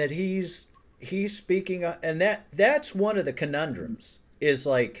 And that he's speaking, and that's one of the conundrums is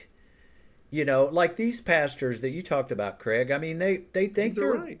like these pastors that you talked about, Kregg. I mean, they think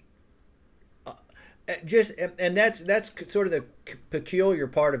they're right. And that's sort of the peculiar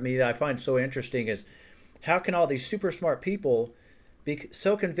part of me that I find so interesting is how can all these super smart people be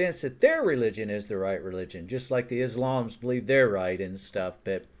so convinced that their religion is the right religion, just like the Islams believe they're right and stuff,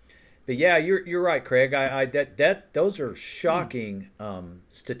 but yeah, you're right, Kregg. Those are shocking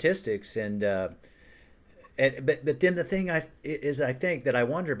statistics, but then the thing I think that I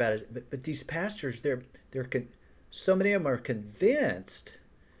wonder about is, but these pastors, so many of them are convinced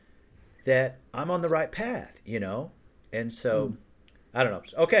that I'm on the right path, and so I don't know.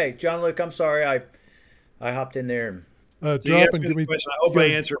 Okay, John Luke, I'm sorry, I hopped in there. Drop and give me. Question. I hope I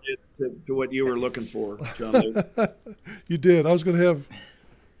answered it to what you were looking for, John Luke. You did. I was going to have.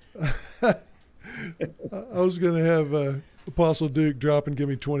 Apostle Duke drop and give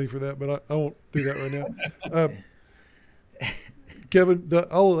me 20 for that, but I won't do that right now. Keven,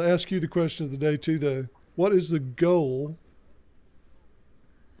 I'll ask you the question of the day too. What is the goal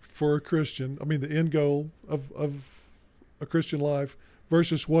for a Christian? I mean, the end goal of a Christian life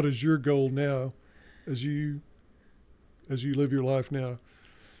versus what is your goal now as you live your life now?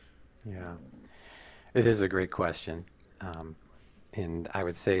 Yeah, it is a great question. And I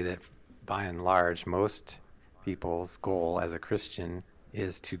would say that by and large, most people's goal as a Christian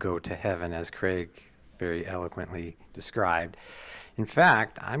is to go to heaven, as Kregg very eloquently described. In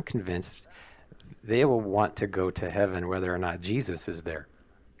fact, I'm convinced they will want to go to heaven whether or not Jesus is there.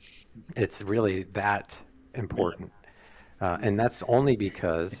 It's really that important. And that's only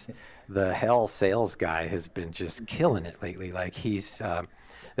because the hell sales guy has been just killing it lately. Like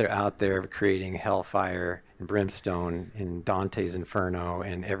they're out there creating hellfire and brimstone in Dante's Inferno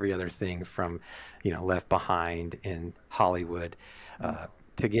and every other thing from, Left Behind in Hollywood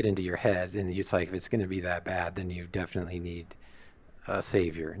to get into your head. And it's like, if it's going to be that bad, then you definitely need a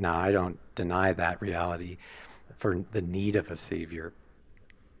savior. Now, I don't deny that reality for the need of a savior,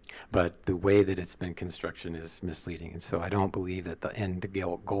 but the way that it's been constructed is misleading. And so I don't believe that the end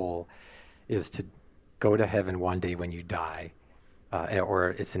goal is to go to heaven one day when you die.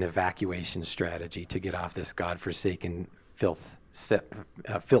 Or it's an evacuation strategy to get off this godforsaken filth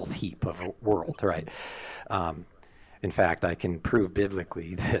heap of a world, right? In fact, I can prove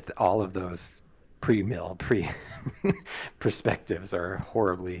biblically that all of those pre perspectives are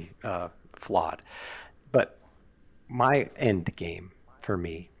horribly flawed. But my end game for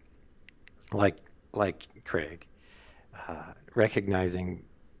me, like Kregg, recognizing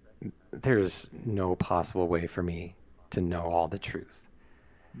there's no possible way for me to know all the truth.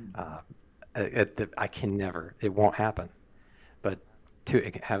 I can never, it won't happen. But to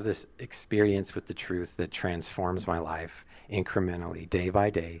have this experience with the truth that transforms my life incrementally, day by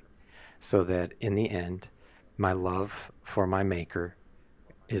day, so that in the end, my love for my Maker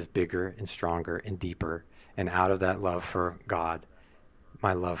is bigger and stronger and deeper. And out of that love for God,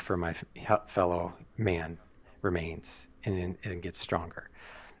 my love for my fellow man remains and gets stronger.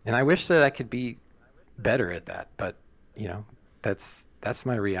 And I wish that I could be better at that, but that's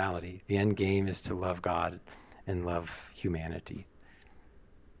my reality. The end game is to love God and love humanity.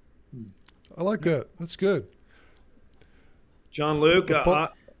 I like that. That's good. John Luke, can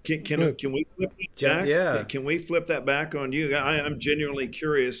we flip that back? Yeah. Can we flip that back on you? I'm genuinely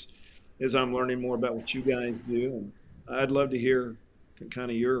curious as I'm learning more about what you guys do, and I'd love to hear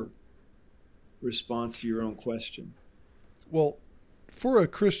kind of your response to your own question. Well, for a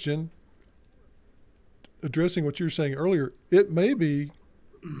Christian, addressing what you were saying earlier, it may be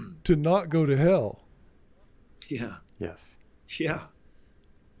to not go to hell. Yeah. Yes. Yeah.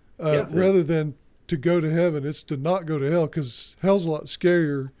 Rather than to go to heaven, it's to not go to hell, because hell's a lot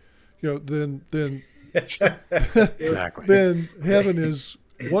scarier, than Exactly. then heaven is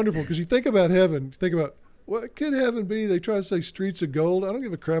wonderful. Because you think about heaven, you think about what could heaven be? They try to say streets of gold. I don't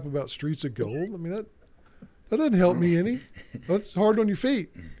give a crap about streets of gold. I mean, that doesn't help me any. That's hard on your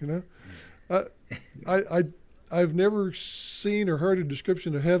feet, you know. I've never seen or heard a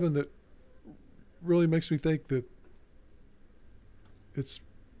description of heaven that really makes me think that it's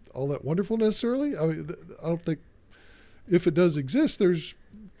all that wonderful necessarily. I mean, I don't think, if it does exist, there's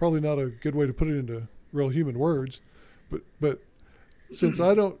probably not a good way to put it into real human words. But since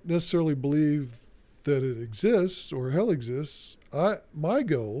I don't necessarily believe that it exists or hell exists, my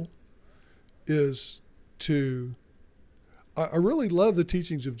goal is to, I really love the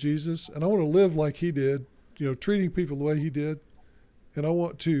teachings of Jesus, and I want to live like he did, you know, treating people the way he did, and I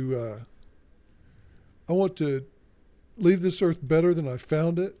want to leave this earth better than I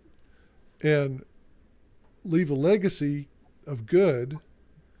found it, and leave a legacy of good,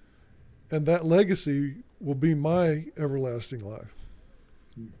 and that legacy will be my everlasting life.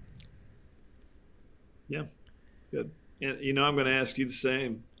 Yeah, good. And, you know, I'm going to ask you the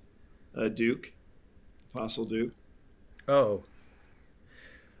same, Duke, Apostle Duke. Oh.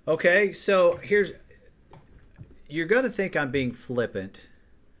 Okay, so you're going to think I'm being flippant,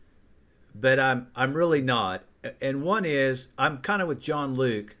 but I'm really not. And one is, I'm kind of with John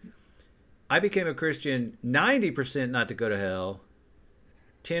Luke. I became a Christian 90% not to go to hell,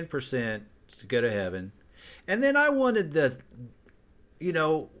 10% to go to heaven. And then I wanted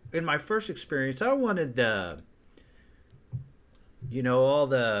in my first experience, I wanted all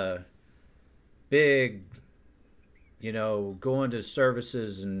the big, going to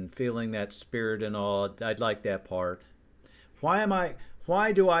services and feeling that spirit and all. I'd like that part. Why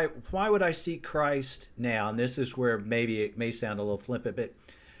would I seek Christ now? And this is where maybe it may sound a little flippant, but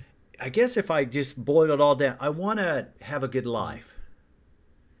I guess if I just boil it all down, I want to have a good life.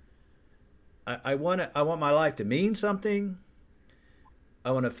 I want my life to mean something. I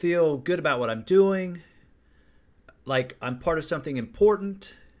want to feel good about what I'm doing, like I'm part of something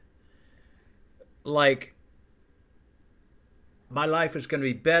important, like my life is going to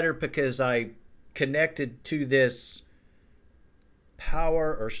be better because I connected to this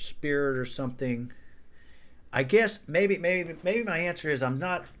power or spirit or something. I guess maybe my answer is I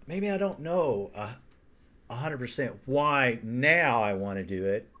don't know 100% why now I want to do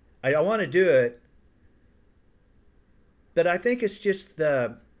it. I want to do it, but I think it's just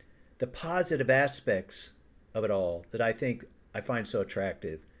the positive aspects of it all that I find so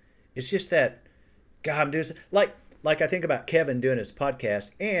attractive. It's just that, God, I'm doing like I think about Keven doing his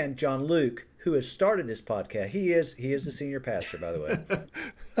podcast and John Luke, who has started this podcast. He is the senior pastor, by the way.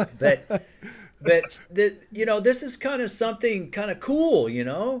 but this is kind of something kind of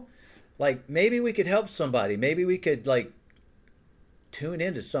cool, like maybe we could help somebody. Maybe we could like tune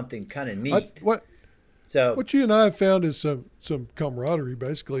into something kind of neat. What you and I have found is some camaraderie,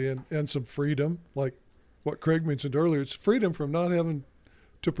 basically, and some freedom, like what Kregg mentioned earlier. It's freedom from not having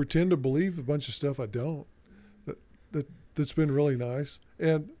to pretend to believe a bunch of stuff I don't. That's been really nice.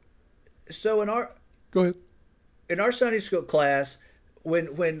 And so go ahead. In our Sunday school class,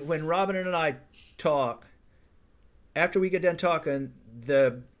 when Robin and I talk, after we get done talking,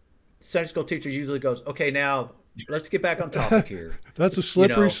 the Sunday school teacher usually goes, "Okay, now let's get back on topic here." That's a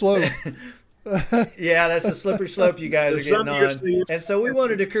slippery slope. Yeah, that's a slippery slope you guys are getting on. And so we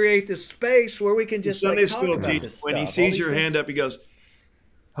wanted to create this space where we can just Sunday talk school about teacher, this when stuff. he sees your hand up, he goes,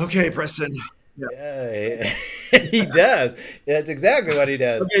 "Okay, Preston." Yeah, he does. That's exactly what he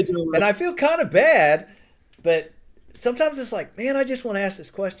does. Okay, and I feel kind of bad, but sometimes it's like, man, I just want to ask this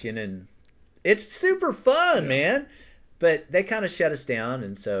question, and it's super fun, man. But they kind of shut us down,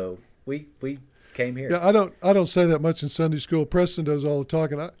 and so we came here. Yeah, I don't say that much in Sunday school. Preston does all the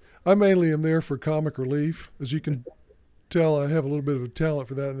talking. I mainly am there for comic relief, as you can tell. I have a little bit of a talent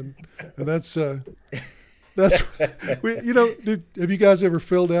for that, and that's have you guys ever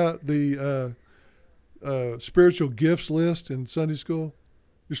filled out the spiritual gifts list in Sunday school?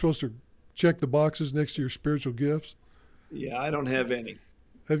 You're supposed to check the boxes next to your spiritual gifts. Yeah, I don't have any.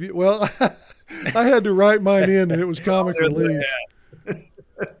 Have you? Well, I had to write mine in, and it was comic relief.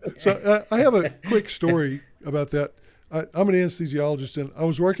 So I have a quick story about that. I'm an anesthesiologist, and I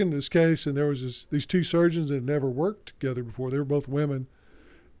was working this case, and there was these two surgeons that had never worked together before. They were both women,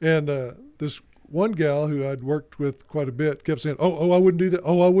 and this one gal who I'd worked with quite a bit kept saying, "Oh, I wouldn't do that.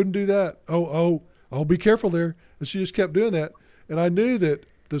 Oh, I wouldn't do that. Oh, be careful there." And she just kept doing that, and I knew that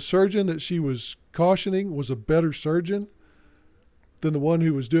the surgeon that she was cautioning was a better surgeon than the one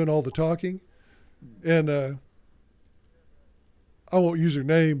who was doing all the talking, and I won't use her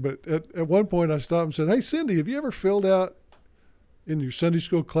name, but at one point I stopped and said, "Hey, Cindy, have you ever filled out in your Sunday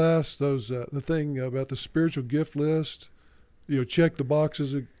school class, those the thing about the spiritual gift list. Check the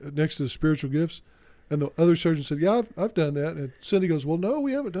boxes next to the spiritual gifts. And the other surgeon said, yeah, I've done that. And Cindy goes, well, no,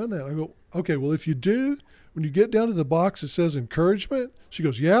 we haven't done that. I go, okay, well, if you do, when you get down to the box that says encouragement, she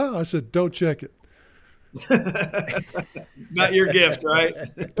goes, yeah. I said, don't check it. Not your gift, right?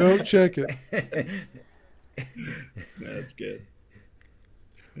 Don't check it. That's good.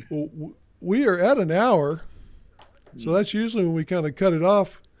 Well, we are at an hour, so that's usually when we kind of cut it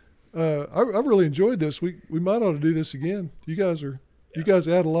off. I've really enjoyed this. We might ought to do this again. You guys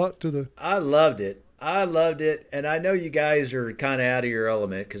add a lot to the. I loved it, and I know you guys are kind of out of your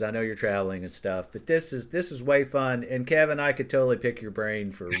element because I know you're traveling and stuff. But this is way fun. And Keven, I could totally pick your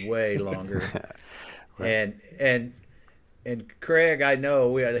brain for way longer. Right. And Kregg, I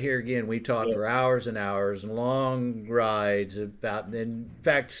know here again we talk for hours and hours and long rides about. In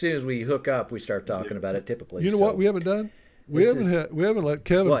fact, as soon as we hook up, we start talking about it. Typically, you know what we haven't done. We haven't let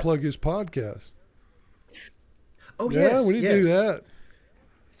Keven plug his podcast. Oh, yeah, yes. we need to do that.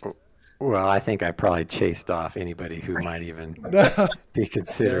 Well, I think I probably chased off anybody who might even be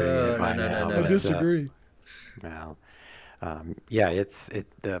considering it by now. I disagree. Well,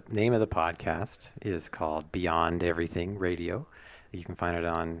 the name of the podcast is called Beyond Everything Radio. You can find it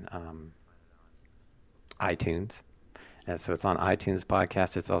on iTunes. And so it's on iTunes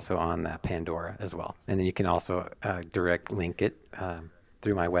podcast. It's also on Pandora as well. And then you can also direct link it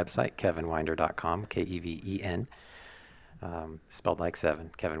through my website, kevenwinder.com, Keven, spelled like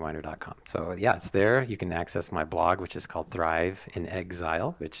 7, kevenwinder.com. So yeah, it's there. You can access my blog, which is called Thrive in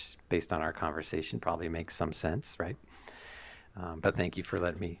Exile, which based on our conversation probably makes some sense, right? But thank you for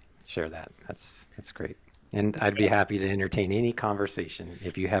letting me share that. That's great. And I'd be happy to entertain any conversation.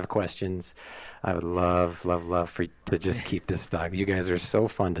 If you have questions, I would love for you to just keep this talk. You guys are so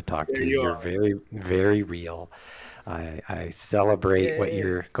fun to talk to. You're very, very real. I celebrate what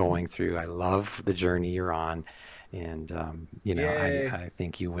you're going through. I love the journey you're on. And, I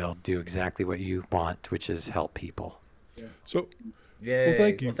think you will do exactly what you want, which is help people. Yeah. So, well,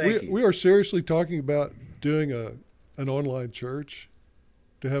 thank you. We are seriously talking about doing an online church,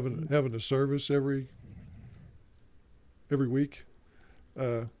 to having a service every week.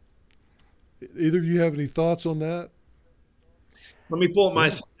 Either of you have any thoughts on that? Let me pull up my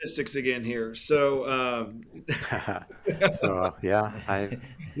statistics again here. So, Keven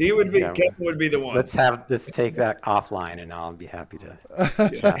would be the one. Let's take that offline, and I'll be happy to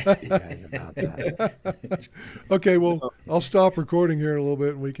chat with you guys about that. Okay, well, I'll stop recording here in a little bit,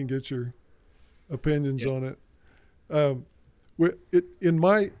 and we can get your opinions on it. In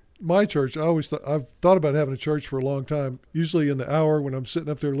my church, I've thought about having a church for a long time. Usually in the hour when I'm sitting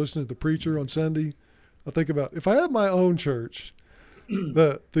up there listening to the preacher on Sunday, I think about if I had my own church.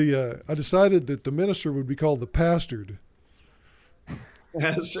 I decided that the minister would be called the pastored.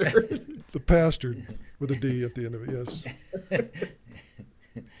 Pastored. The pastored with a D at the end of it. Yes.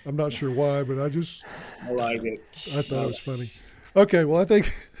 I'm not sure why, but I like it. I thought it was funny. Okay, well, I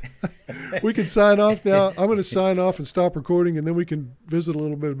think we can sign off now. I'm going to sign off and stop recording, and then we can visit a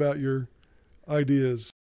little bit about your ideas.